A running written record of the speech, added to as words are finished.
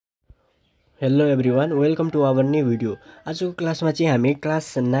Hello everyone, welcome to our new video. आजको क्लासमा चाहिँ हामी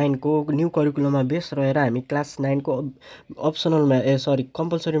क्लास 9 को न्यू करिकुलममा बेस रहेर हामी क्लास 9 को अप्सनल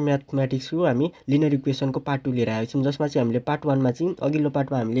कम्पल्सरी म्याथमेटिक्सको हामी लिनियर इक्वेसनको पार्ट 2 लिएर आएको छौँ, जसमा चाहिँ हामीले पार्ट 1 मा चाहिँ अघिल्लो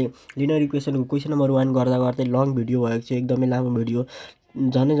पार्टमा हामीले लिनियर इक्वेसनको क्वेसन नम्बर 1 गर्दा गर्दै लङ भिडियो भएको थियो, एकदमै लामो भिडियो,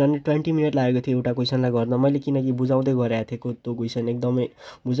 झन् 20 मिनट लागेको थियो एउटा क्वेसनलाई गर्न। मैले किनकि बुझाउँदै गरेको थिएँ त्यो क्वेसन एकदमै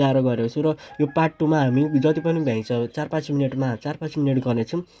बुझाएर गरेको छु र यो पार्ट 2 मा हामी जति पनि भ्याइन्छ 4-5 मिनट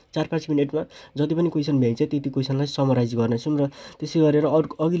गर्नेछौँ। 4-5 मिनटमा जति पनि क्वेसन भ्याइन्छ त्यति क्वेसनलाई समराइज गर्नेछौँ र त्यसै गरेर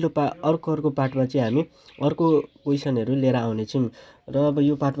अर्को पार्टमा चाहिँ हामी अर्को क्वेसनहरू लिएर आउनेछौँ। र अब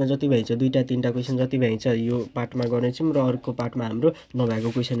यो पार्टमा जति भ्याइन्छ 2-3टा क्वेसन जति भ्याइन्छ यो पार्टमा गर्नेछौँ र अर्को पार्टमा हाम्रो नभएको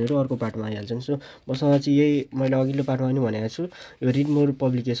क्वेसनहरू अर्को पार्टमा आइहाल्छन्। सो मसँग चाहिँ यही मैले अघिल्लो पार्टमा पनि भनेको छु, यो रिडमोर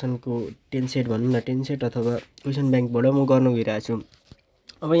पब्लिकेसनको 10 सेट भनौँ न, 10 सेट अथवा क्वेसन ब्याङ्कबाट म गर्न गइरहेको छु।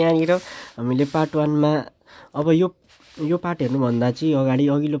 अब यहाँनिर हामीले पार्ट 1 मा अब यो पार्ट हेर्नुभन्दा चाहिँ अगाडि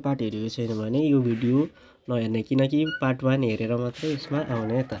अघिल्लो पार्ट हेरेको छैन भने यो भिडियो नहेर्ने, किनकि पार्ट 1 हेरेर मात्रै यसमा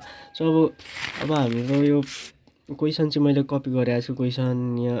आउने त। सो अब हाम्रो यो क्वेसन चाहिँ मैले कपी गरेको छु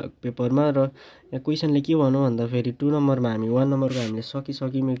क्वेसन यहाँ पेपरमा, र यहाँ क्वेसनले के भनौँ भन्दाखेरि 2 नम्बरमा हामी 1 नम्बरको हामीले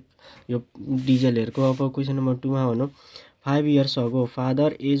सकिसक्यौँ यो डिजेलहरूको। अब क्वेसन नम्बर 2 मा भनौँ 5 years ago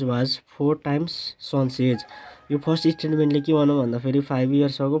father as was 4 times son's age. यो फर्स्ट स्टेटमेन्टले के भनौँ भन्दाखेरि 5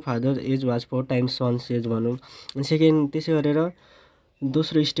 years ago father as was 4 times son's age भनौँ। अनि सेकेन्ड त्यसै गरेर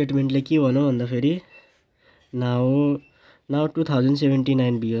दोस्रो स्टेटमेन्टले के भनौँ भन्दाखेरि now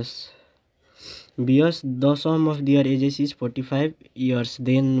 2079 bears the some of their ages is 45 years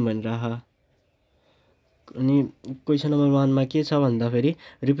then भनिरह। अनि क्वेसन नम्बर 1 मा के छ भन्दाखेरि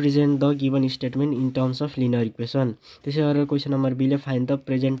represent the given statement in terms of linear equation. त्यसै गरेर question number बीले find the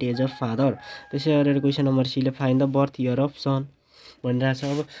present age of father. त्यसै गरेर question number सीले find the birth year of सन भनिरहेको छ।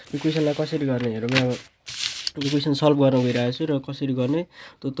 अब यो क्वेसनलाई कसरी गर्ने हेरौँ। अब यो क्वेसन सल्भ गर्न गइरहेको छु र कसरी गर्ने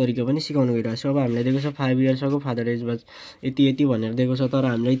त्यो तरिका पनि सिकाउनु गइरहेको छु। अब हामीलाई दिएको छ 5 years ago father as was यति भनेर दिएको छ, तर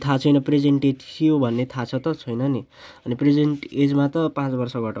हामीलाई थाहा छैन प्रेजेन्ट एज के हो भन्ने थाहा छ त छैन नि। अनि प्रेजेन्ट एजमा त 5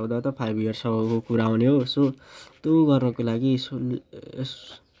 वर्ष घटाउँदा त 5 years ago कुरा आउने हो। सो त्यो गर्नको लागि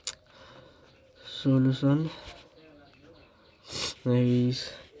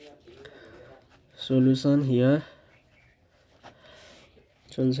solution here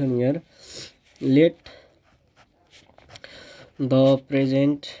let the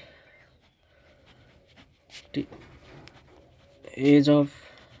present age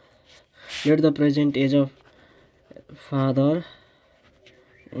of father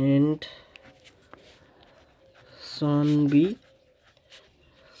and son be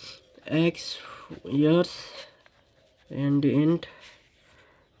x years and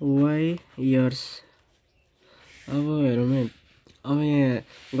y years। अब हेरौँ है, अब यहाँ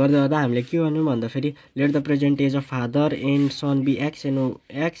गर्दा हामीले के गर्नु भन्दाखेरि let the present age of father and sun be x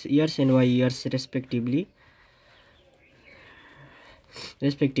years and why years respectively.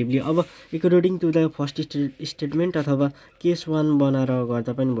 अब according to the first statement अथवा केस 1 बनाएर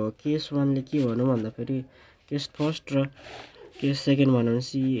गर्दा पनि भयो। केस 1 ले के भनौँ भन्दाखेरि केस फर्स्ट र केस सेकेन्ड भनौँ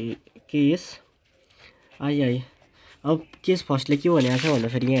केस आई। अब केस फर्स्टले के भनेको छ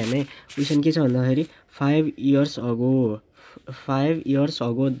भन्दाखेरि यहाँ हेर्ने क्वेसन के छ भन्दाखेरि 5 years ago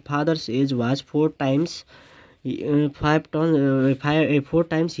father's age was 4 times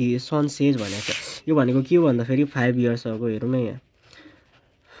son's age भनेको छ। यो भनेको के हो भन्दाखेरि 5 years ago हेरौँ न यहाँ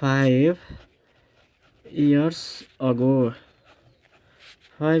 5 years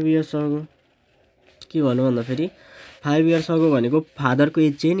ago के भनौँ भन्दाखेरि 5 years ago भनेको फादरको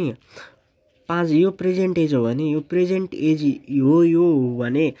एज चाहिँ नि 5, यो प्रेजेन्ट एज हो भने यो प्रेजेन्ट एज यो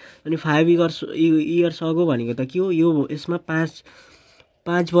भने अनि 5 years ago भनेको त के हो, यो यसमा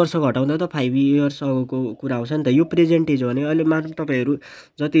 5 वर्ष घटाउँदा त 5 years ago को कुरा आउँछ नि त। यो प्रेजेन्ट एज हो भने अहिले मात्र तपाईँहरू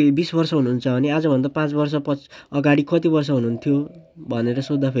जति 20 वर्ष हुनुहुन्छ भने आजभन्दा 5 वर्ष अगाडि कति वर्ष हुनुहुन्थ्यो भनेर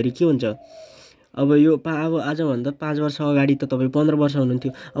सोद्धाखेरि के हुन्छ। अब आजभन्दा 5 वर्ष अगाडि त तपाईँ 15 वर्ष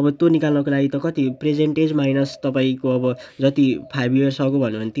हुनुहुन्थ्यो। अब त्यो निकाल्नको लागि त कति प्रेजेन्ट एज माइनस तपाईँको अब जति 5 years ago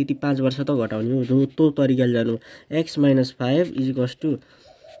भन्यो भने त्यति 5 वर्ष त घटाउने हो। त्यो तरिकाले जानु x - 5 =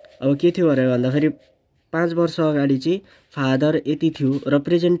 अब के थियो अरे भन्दाखेरि 5 वर्ष अगाडि चाहिँ फादर यति थियो र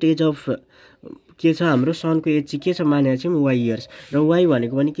प्रेजेन्ट एज अफ के छ हाम्रो सनको एज चाहिँ के छ मानेको छौँ y इयर्स, र y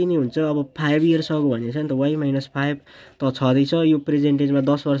भनेको पनि के नै हुन्छ अब 5 years ago भनेको छ नि त y - 5 त छँदैछ। यो प्रेजेन्ट एजमा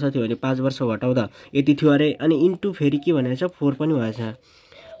 10 वर्ष थियो भने 5 वर्ष घटाउँदा यति थियो अरे, अनि इन्टु फेरि के भनेको छ 4 पनि भएछ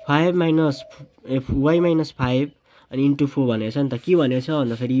 5 y - 5 अनि इन्टु 4 भनेको छ नि त। के भनेको छ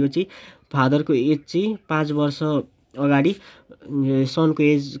भन्दाखेरि यो चाहिँ फादरको एज चाहिँ 5 वर्ष अगाडि सनको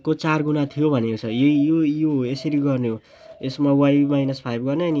एजको 4 गुणा थियो भनेको छ। यो यसरी गर्ने हो, यसमा y - 5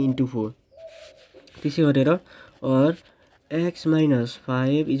 गर्ने अनि इन्टु 4 त्यसै गरेर और x minus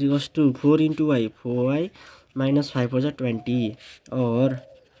 5 is equals to 4 into y, 4y minus 5 4 is 20, or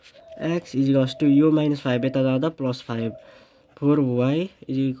x is equals to u minus 5 यता जाँदा plus 5, 4y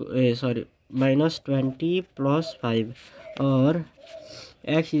is equal, minus 20 plus 5, or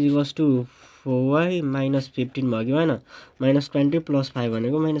x is equals to 4y minus 15 भयो कि होइन, minus 20 plus 5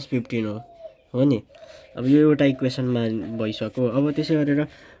 भनेको minus 15 हो नि। अब यो एउटा इक्वेसनमा भइसक्यो। अब त्यसै गरेर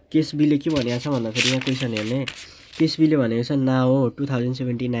केस बीले के भनेको छ भन्दाखेरि यहाँ क्वेसन हेर्ने, केस बीले भनेको छ now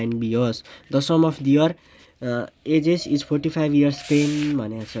 2079 bears the some of their ages is 45 years 10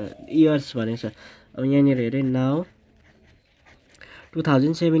 भनेको छ, इयर्स भनेको छ। अब यहाँनिर हेरेँ नाउ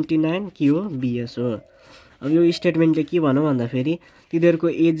 2079 के हो, बिएस हो। अब यो स्टेटमेन्टले के भनौँ भन्दाखेरि तिनीहरूको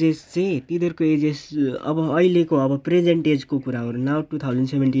एजेस अब अहिलेको अब प्रेजेन्ट एजको कुरा हो, नाउ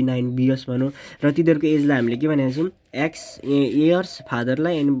 2079 बियर्स भनौँ, र तिनीहरूको एजलाई हामीले के भनेको छौँ, x years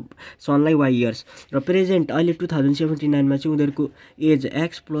फादरलाई and सनलाई why years, र प्रेजेन्ट अहिले 2079मा चाहिँ उनीहरूको एज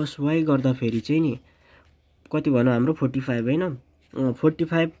एक्स प्लस वाइ गर्दाखेरि चाहिँ नि कति भनौँ हाम्रो 45 होइन,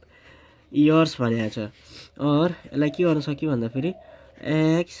 45 इयर्स भनेको छ। और यसलाई के गर्न सक्यो भन्दाखेरि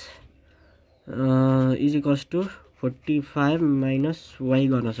x is equals to 45 minus y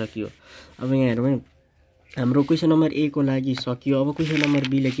गर्न सकियो। अब यहाँ हेरौँ है, हाम्रो क्वेसन नम्बर ए को लागि सकियो। अब क्वेसन नम्बर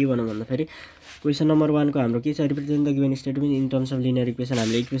बीले के भनौँ भन्दाखेरि क्वेसन नम्बर 1 को हाम्रो के छ, represent the given statement in terms of linear equation,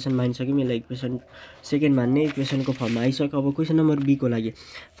 हामीले इक्वेसन मानिसक्यौँ, यसलाई इक्वेसन सेकेन्ड मान्ने इक्वेसनको फर्ममा आइसक्यो। अब क्वेसन नम्बर बी को लागि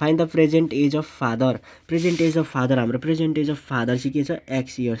find the present age of father, present age of father, हाम्रो प्रेजेन्ट एज अफ फादर चाहिँ के छ,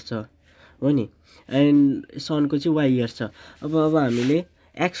 एक्स इयर्स छ हो नि, एन्ड सनको चाहिँ वाइ इयर्स छ। अब हामीले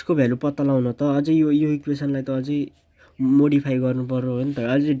एक्सको भ्यालु पत्ता लगाउन त अझै यो इक्वेसनलाई त अझै मोडिफाई गर्नु पर्यो हो नि त,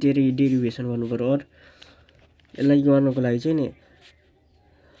 अझै डेरिभेसन गर्नु पर्यो। और यसलाई गर्नको लागि चाहिँ नि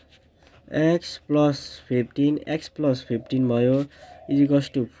एक्स प्लस 15 भयो इज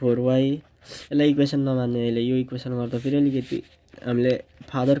इक्वल्स टु 4y, यसलाई इक्वेसन नमान्ने, अहिले यो इक्वेसन गर्दा फेरि अलिकति हामीले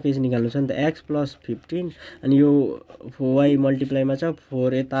फादरको एज निकाल्नु छ नि त, एक्स प्लस 15 अनि यो 4y मल्टिप्लाईमा छ,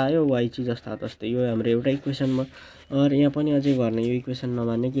 4 यता आयो, वाइ चाहिँ जस्ता तस्तै, यो हाम्रो एउटा इक्वेसनमा। और यहाँ पनि अझै गर्ने, यो इक्वेसन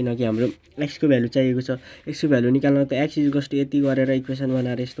नमान्ने, किनकि हाम्रो एक्सको भ्यालु चाहिएको छ, एक्सको भ्यालु निकाल्न त एक्स इज टु यति गरेर इक्वेसन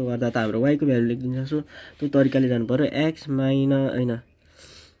बनाएर यस्तो गर्दा त हाम्रो वाइको भ्यालु लेखिदिन सक्छौँ, त्यो तरिकाले जानु पर्यो। एक्स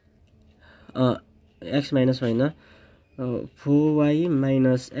माइनस होइन 4y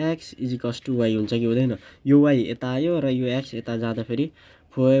minus x is equals to why हुन्छ कि हुँदैन, यो वाइ यता आयो र यो एक्स यता जाँदा फेरि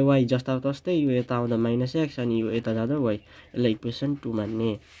 4y जस्ता तस्तै, यो यता आउँदा माइनस एक्स अनि यो यता जाँदा वाइ, यसलाई इक्वेसन 2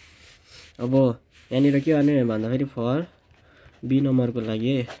 मान्ने। अब यहाँनिर के गर्ने भन्दाखेरि फर बी नम्बरको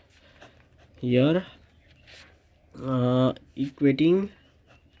लागि here equating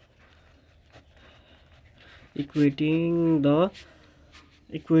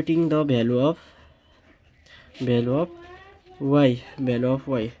the value of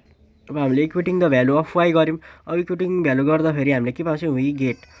why. अब हामीले equating the value of why गऱ्यौँ। अब इक्वेटिङ भ्यालु गर्दाखेरि हामीले के पाउँछौँ, वी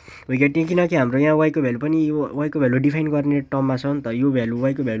गेट, किनकि हाम्रो यहाँ वाइको भ्यालु पनि यो वाइको भ्यालु डिफाइन गर्ने टर्ममा छ नि त, यो भ्यालु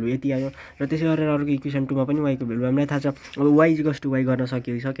वाइको भ्यालु यति आयो, र त्यसै गरेर अर्को इक्वेसन 2 मा पनि वाइको भ्यालु हामीलाई थाहा छ। अब वाइ इक्वल्स टु वाइ गर्न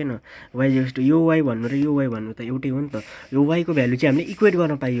सकियो कि सकेन, वाइ इक्वल्स टु यो वाइ भन्नु र यो वाइ भन्नु त एउटै हो नि त, यो वाइको भ्यालु चाहिँ हामीले इक्वेट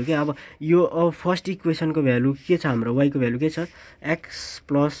गर्न पाइयो क्या। अब यो फर्स्ट इक्वेसनको भ्यालु के छ, हाम्रो वाइको भ्यालु के छ, एक्स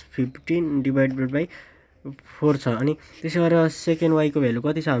प्लस 15 डिभाइडेड बाई 4 छ, अनि त्यसै गरेर सेकेन्ड वाइको भ्यालु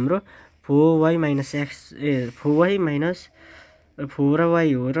कति छ हाम्रो 4y minus x 4y minus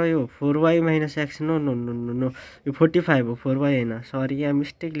 4y हो, र यो 4y माइनस एक्स नो यो 45 हो, 4y होइन, सरी यहाँ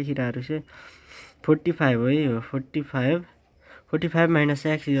मिस्टेक लेखिरहेको छु, 45 हो है, यो 45 minus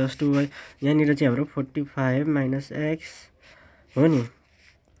x is to why, यहाँनिर चाहिँ हाम्रो 45 माइनस एक्स हो नि।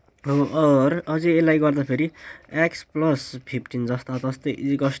 और अझै यसलाई गर्दाखेरि एक्स प्लस 15 जस्ता तस्तै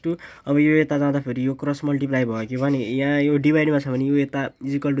इज इक्वल्स टु, अब यो यता जाँदाखेरि यो क्रस मल्टिप्लाई भयो कि भने यहाँ यो डिभाइडमा छ भने यो यता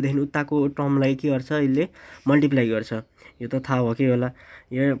इज इक्वल टुदेखि उताको टर्मलाई के गर्छ, यसले मल्टिप्लाई गर्छ, यो त थाहा हो कि होला,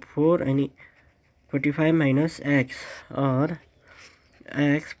 यो 4 अनि 45 माइनस एक्स और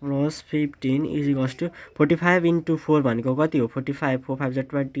x plus 15 is equals to 45 into 4 भनेको कति हो, 45, 4 5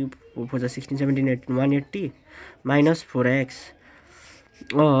 20, 4 16 17 18 180 माइनस 4x,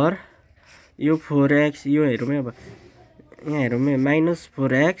 और यो 4x यो हेरौँ है, अब यहाँ हेरौँ है माइनस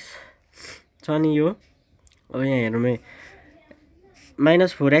 4x छ नि यो, अब यहाँ हेरौँ है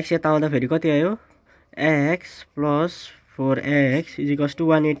माइनस 4x यता आउँदाखेरि कति आयो, x plus 4x is equals to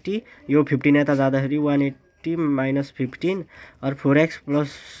 180, यो 15 यता जाँदाखेरि 180 माइनस 15 और 4x प्लस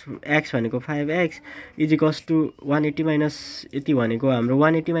x भनेको 5x is equals to 180 minus यति भनेको हाम्रो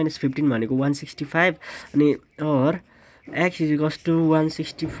 180 माइनस 15 भनेको 165, अनि और x is equals to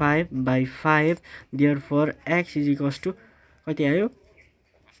 165 by 5, therefore x is equals to कति आयो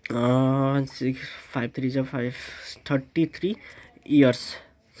 6 5 3 5 33 इयर्स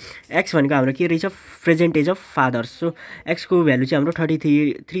एक्स भनेको हाम्रो के रहेछ present age of father so एक्सको value चाहिँ हाम्रो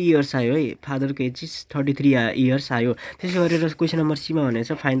 33 इयर्स आयो है फादरको एज चाहिँ 33 इयर्स आयो त्यसै गरेर क्वेसन नम्बर सीमा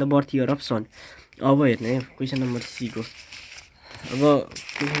भनेको छ find the birth year of सन अब हेर्नु है क्वेसन नम्बर सी को अब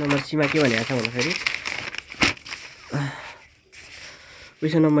क्वेसन नम्बर सीमा के भनेको छ भन्दाखेरि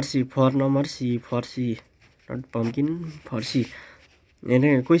question number C for C not pumpkin for C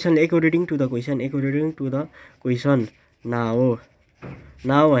हैन question according to the question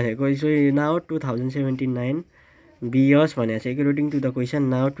now भनेको चाहिँ नाउ 2079 बियर्स भनेको चाहिँ according to the question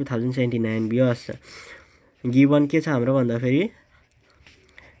now 2079 bears given के छ हाम्रो भन्दाखेरि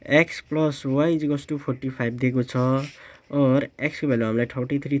x plus y equals to 45 दिएको छ और x को भ्यालु हामीलाई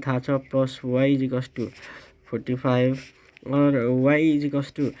 33 थाहा छ प्लस y इक्वल्स टु 45 और y equals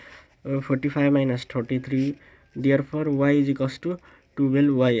to 45 minus 33 therefore y equals to 12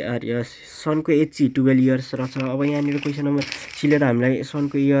 YRS सनको as चाहिँ 12 इयर्स रहेछ अब यहाँनिर क्वेसन नम्बर सीले त हामीलाई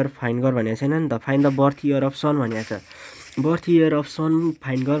सनको इयर फाइन्ड गर भनेको छैन नि त find the birth year of सन भनेको छ birth year of sun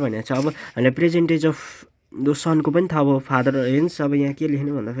find गर भनेको छ अब हामीलाई प्रेजेन्टेज अफ दो सनको पनि थाहा भयो फादर हेन्स अब यहाँ के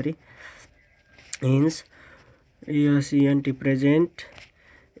लेख्नु भन्दाखेरि hence ENT present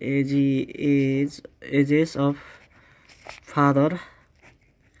ages of father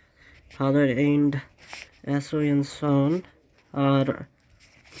and एसो and sun or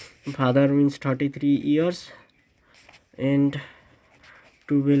father means 33 years and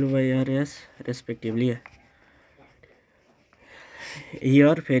 12 YRS respectively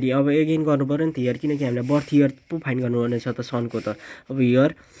here फेरि अब अगेन गर्नु पर्यो नि त हियर किनकि हामीले बर्थ इयर पो फाइन्ड गर्नुपर्ने छ त सनको त अब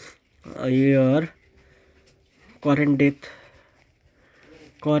here current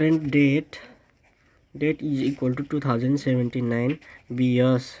date is equal to 2079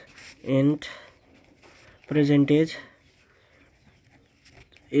 years and present age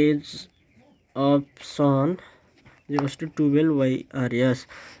of son equals to 12 YRS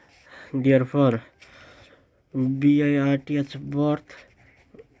therefore BIRTH birth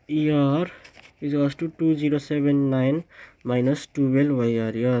year is equals to 2079 minus 12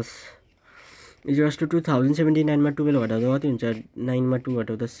 YRS is equals to 2079 मा 12 घटाउँदा कति हुन्छ 9 मा 2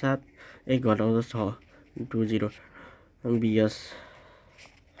 घटाउँदा 7 1 घटाउँदा 6 20 BS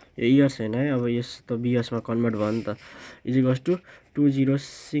यो इयर्स हैन है अब यस त BS मा कन्भर्ट भयो नि त is equals to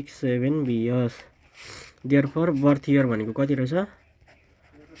 2067 BS therefore birth year भनेको कति रहेछ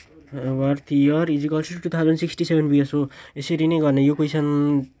birth year is equals to 2067 BS हो यसरी नै गर्ने यो क्वेसन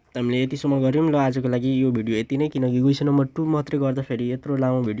हामीले यतिसम्म गर्यौं ल आजको लागि यो भिडियो यति नै किनकि क्वेसन नम्बर 2 मात्रै गर्दा फेरि यत्रो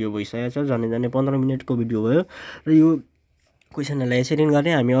लामो भिडियो भइसकेछ झनै 15 मिनेटको भिडियो भयो र यो क्वेसनहरुलाई यसरी नै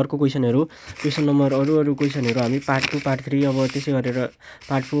गर्ने हामी अर्को क्वेसन नम्बर अरु क्वेसनहरु हामी पार्ट 2 पार्ट 3 अब त्यसै गरेर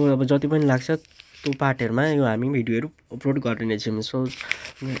पार्ट 4 अब जति पनि लाग्छ त्यो पार्टहरुमा यो हामी भिडियोहरु अपलोड गर्ने नै छौं सो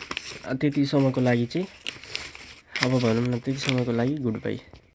त्यति समयको लागि चाहिँ अब भनौं न त्यति समयको लागि गुड बाइ